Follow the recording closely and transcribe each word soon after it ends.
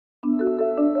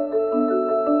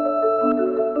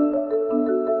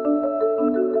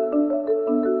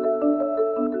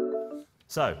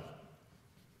So,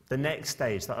 the next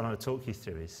stage that I want to talk you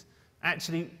through is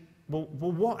actually, well,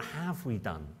 what have we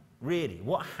done? Really,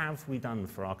 what have we done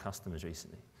for our customers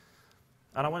recently?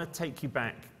 And I want to take you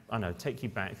back,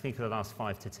 think of the last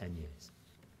 5 to 10 years.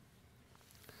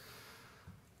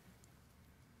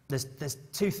 There's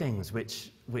two things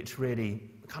which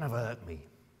really kind of irk me,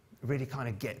 really kind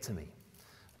of get to me.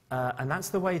 And that's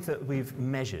the way that we've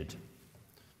measured.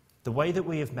 The way that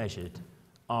we have measured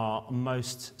our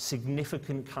most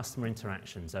significant customer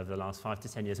interactions over the last 5 to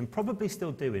 10 years, and probably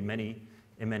still do in many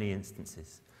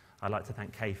instances. I'd like to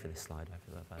thank Kay for this slide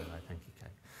over there, by the way. Thank you, Kay.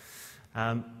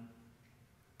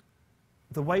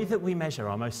 The way that we measure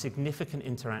our most significant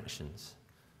interactions: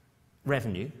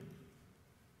 revenue,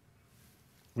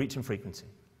 reach and frequency.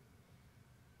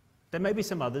 There may be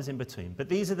some others in between, but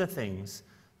these are the things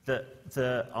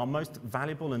that are most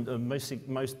valuable and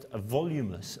most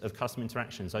voluminous of customer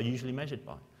interactions are usually measured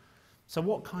by. So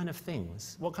what kind of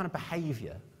things, what kind of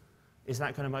behavior is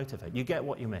that going to motivate? You get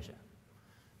what you measure.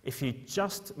 If you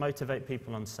just motivate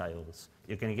people on sales,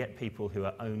 you're going to get people who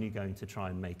are only going to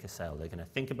try and make a sale. They're going to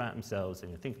think about themselves, they're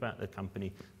going to think about the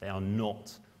company. They are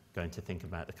not going to think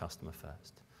about the customer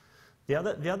first. The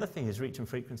other thing is reach and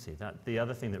frequency. The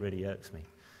other thing that really irks me.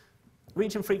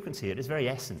 Reach and frequency, at its very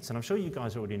essence, and I'm sure you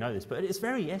guys already know this, but at its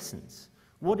very essence,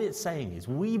 what it's saying is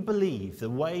we believe the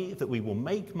way that we will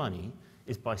make money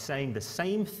is by saying the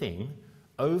same thing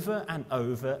over and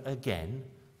over again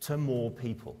to more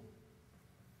people.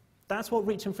 That's what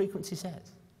reach and frequency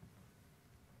says.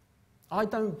 I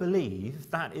don't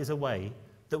believe that is a way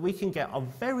that we can get a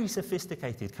very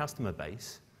sophisticated customer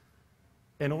base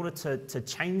in order to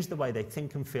change the way they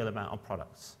think and feel about our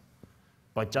products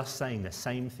by just saying the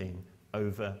same thing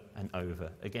over and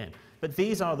over again. But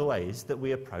these are the ways that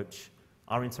we approach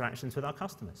our interactions with our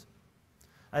customers.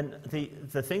 And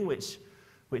the thing which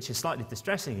is slightly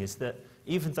distressing is that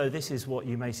even though this is what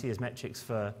you may see as metrics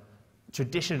for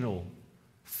traditional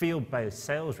field-based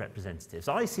sales representatives,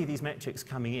 I see these metrics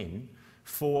coming in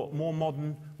for more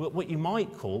modern, what you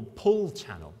might call pull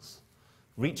channels.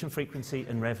 Reach and frequency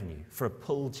and revenue for a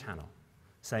pull channel,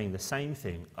 saying the same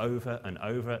thing over and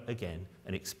over again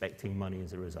and expecting money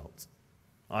as a result.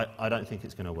 I don't think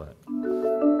it's going to work.